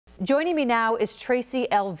Joining me now is Tracy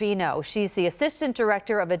Alvino. She's the assistant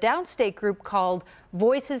director of a downstate group called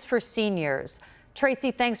Voices for Seniors.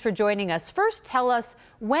 Tracy, thanks for joining us. First, tell us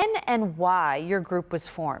when and why your group was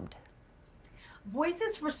formed.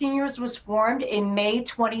 Voices for Seniors was formed in May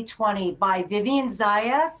 2020 by Vivian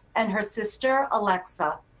Zayas and her sister,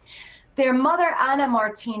 Alexa. Their mother, Ana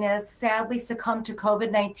Martinez, sadly succumbed to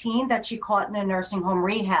COVID-19 that she caught in a nursing home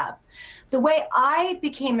rehab. The way I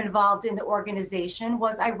became involved in the organization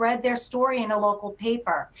was I read their story in a local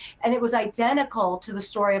paper, and it was identical to the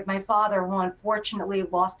story of my father, who unfortunately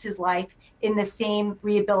lost his life in the same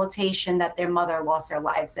rehabilitation that their mother lost their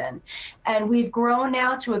lives in. And we've grown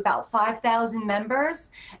now to about 5,000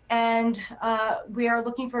 members, and we are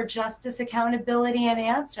looking for justice, accountability, and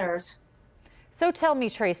answers. So tell me,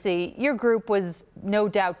 Tracy, your group was no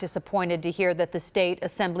doubt disappointed to hear that the State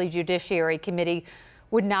Assembly Judiciary Committee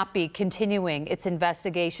would not be continuing its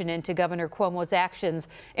investigation into Governor Cuomo's actions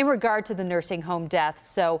in regard to the nursing home deaths.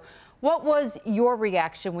 So what was your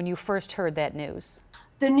reaction when you first heard that news?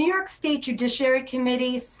 The New York State Judiciary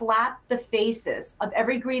Committee slapped the faces of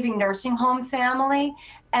every grieving nursing home family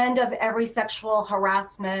and of every sexual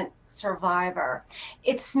harassment survivor.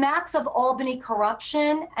 It smacks of Albany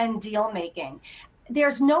corruption and deal-making.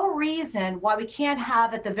 There's no reason why we can't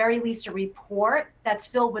have, at the very least, a report that's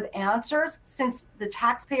filled with answers, since the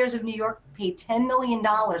taxpayers of New York paid $10 million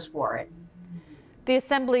for it. The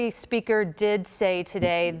Assembly Speaker did say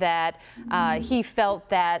today that he felt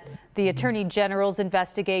that the Attorney General's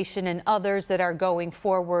investigation and others that are going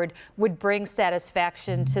forward would bring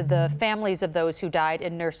satisfaction to the families of those who died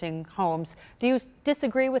in nursing homes. Do you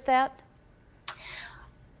disagree with that?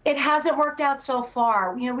 It hasn't worked out so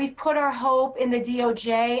far. You know, we've put our hope in the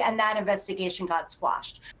DOJ, and that investigation got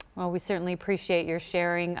squashed. Well, we certainly appreciate your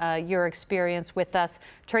sharing your experience with us.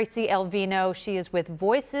 Tracy Alvino, she is with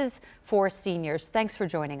Voices for Seniors. Thanks for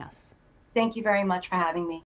joining us. Thank you very much for having me.